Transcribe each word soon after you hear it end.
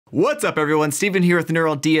What's up everyone, Steven here with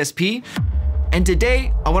Neural DSP. And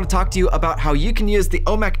today, I want to talk to you about how you can use the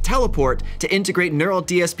Omec Teleport to integrate Neural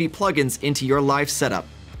DSP plugins into your live setup.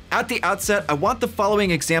 At the outset, I want the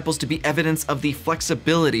following examples to be evidence of the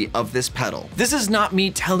flexibility of this pedal. This is not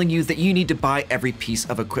me telling you that you need to buy every piece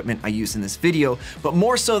of equipment I use in this video, but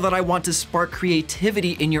more so that I want to spark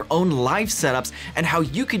creativity in your own live setups and how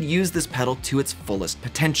you could use this pedal to its fullest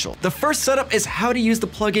potential. The first setup is how to use the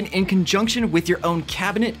plugin in conjunction with your own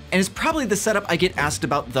cabinet, and is probably the setup I get asked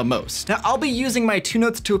about the most. Now, I'll be using my 2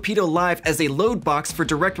 Notes Torpedo Live as a load box for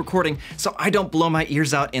direct recording, so I don't blow my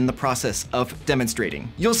ears out in the process of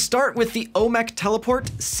demonstrating. You'll start with the Omec Teleport,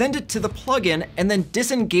 send it to the plugin, and then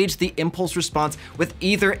disengage the impulse response with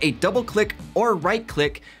either a double click or right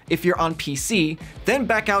click if you're on PC, then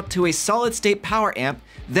back out to a solid state power amp,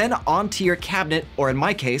 then onto your cabinet, or in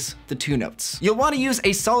my case, the 2 Notes. You'll want to use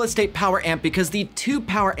a solid state power amp because the 2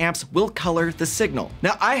 power amps will color the signal.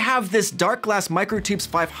 Now I have this Dark Glass Microtubes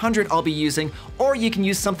 500 I'll be using, or you can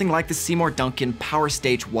use something like the Seymour Duncan Power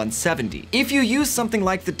Stage 170. If you use something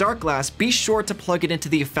like the Dark Glass, be sure to plug it into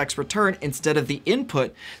the effects return instead of the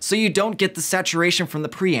input so you don't get the saturation from the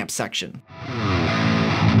preamp section.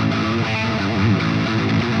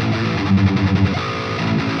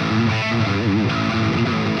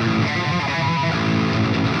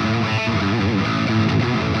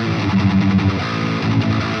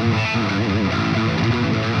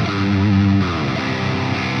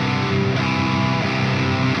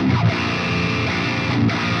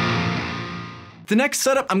 The next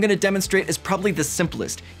setup I'm going to demonstrate is probably the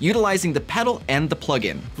simplest, utilizing the pedal and the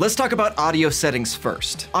plugin. Let's talk about audio settings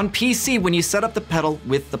first. On PC, when you set up the pedal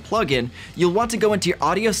with the plugin, you'll want to go into your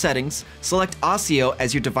audio settings, select Audio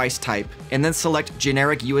as your device type, and then select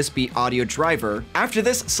generic USB audio driver. After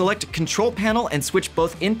this, select control panel and switch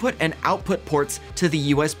both input and output ports to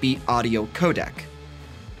the USB audio codec.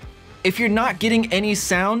 If you're not getting any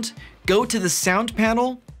sound, go to the sound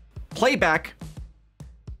panel, playback,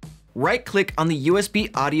 right-click on the USB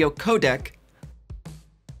audio codec,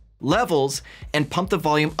 levels, and pump the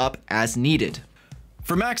volume up as needed.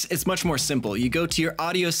 For Macs, it's much more simple. You go to your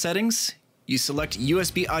audio settings, you select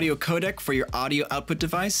USB audio codec for your audio output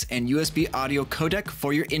device and USB audio codec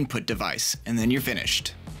for your input device, and then you're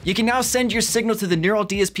finished. You can now send your signal to the Neural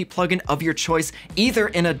DSP plugin of your choice, either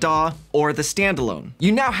in a DAW or the standalone.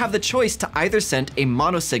 You now have the choice to either send a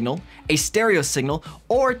mono signal, a stereo signal,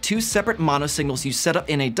 or 2 separate mono signals you set up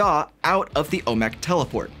in a DAW out of the Omec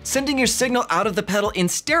Teleport. Sending your signal out of the pedal in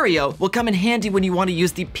stereo will come in handy when you want to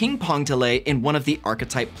use the ping pong delay in one of the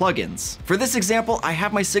archetype plugins. For this example, I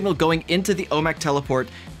have my signal going into the Omec Teleport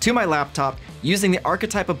to my laptop using the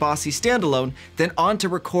archetype Abasi standalone, then on to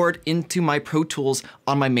record into my Pro Tools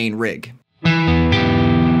on my main rig.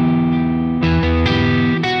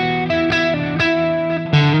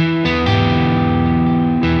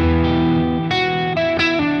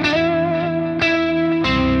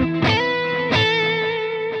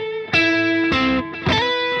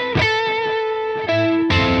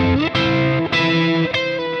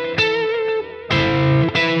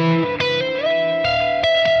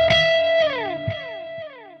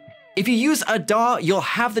 If you use a DAW, you'll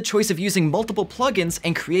have the choice of using multiple plugins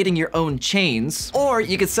and creating your own chains, or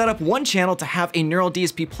you could set up one channel to have a Neural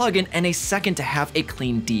DSP plugin and a second to have a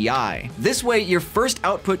clean DI. This way, your first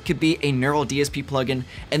output could be a Neural DSP plugin,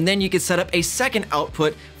 and then you could set up a second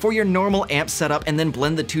output for your normal amp setup and then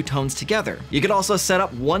blend the 2 tones together. You could also set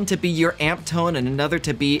up one to be your amp tone and another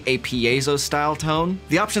to be a piezo style tone.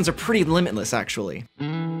 The options are pretty limitless, actually.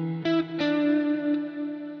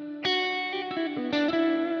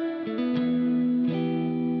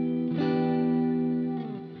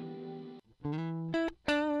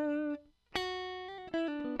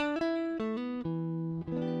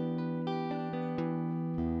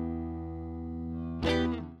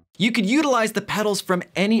 You could utilize the pedals from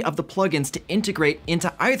any of the plugins to integrate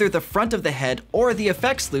into either the front of the head or the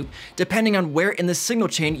effects loop, depending on where in the signal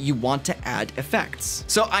chain you want to add effects.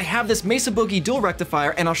 So I have this Mesa Boogie dual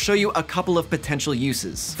rectifier, and I'll show you a couple of potential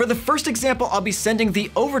uses. For the first example, I'll be sending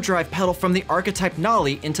the overdrive pedal from the archetype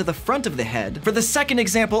Nolly into the front of the head. For the second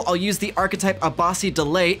example, I'll use the archetype Abasi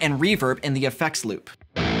delay and reverb in the effects loop.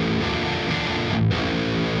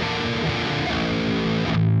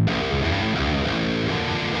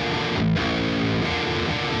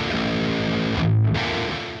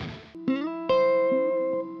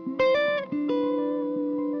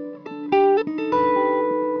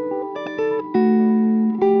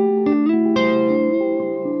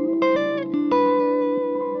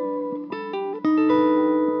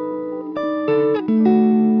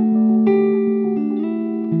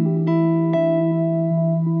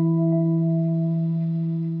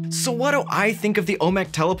 So what do I think of the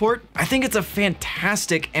Omec Teleport? I think it's a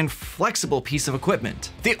fantastic and flexible piece of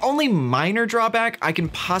equipment. The only minor drawback I can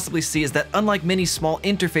possibly see is that unlike many small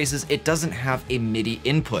interfaces, it doesn't have a MIDI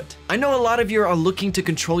input. I know a lot of you are looking to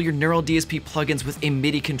control your Neural DSP plugins with a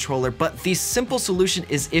MIDI controller, but the simple solution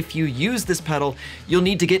is if you use this pedal, you'll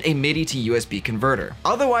need to get a MIDI to USB converter.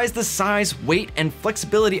 Otherwise, the size, weight, and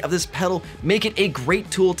flexibility of this pedal make it a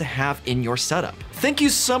great tool to have in your setup. Thank you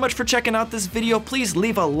so much for checking out this video. Please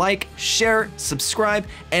leave a like, share, subscribe,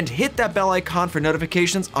 and hit that bell icon for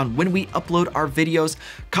notifications on when we upload our videos.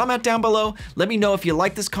 Comment down below, let me know if you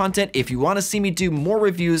like this content, if you want to see me do more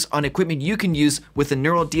reviews on equipment you can use with the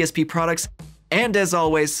Neural DSP products, and as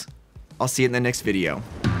always, I'll see you in the next video.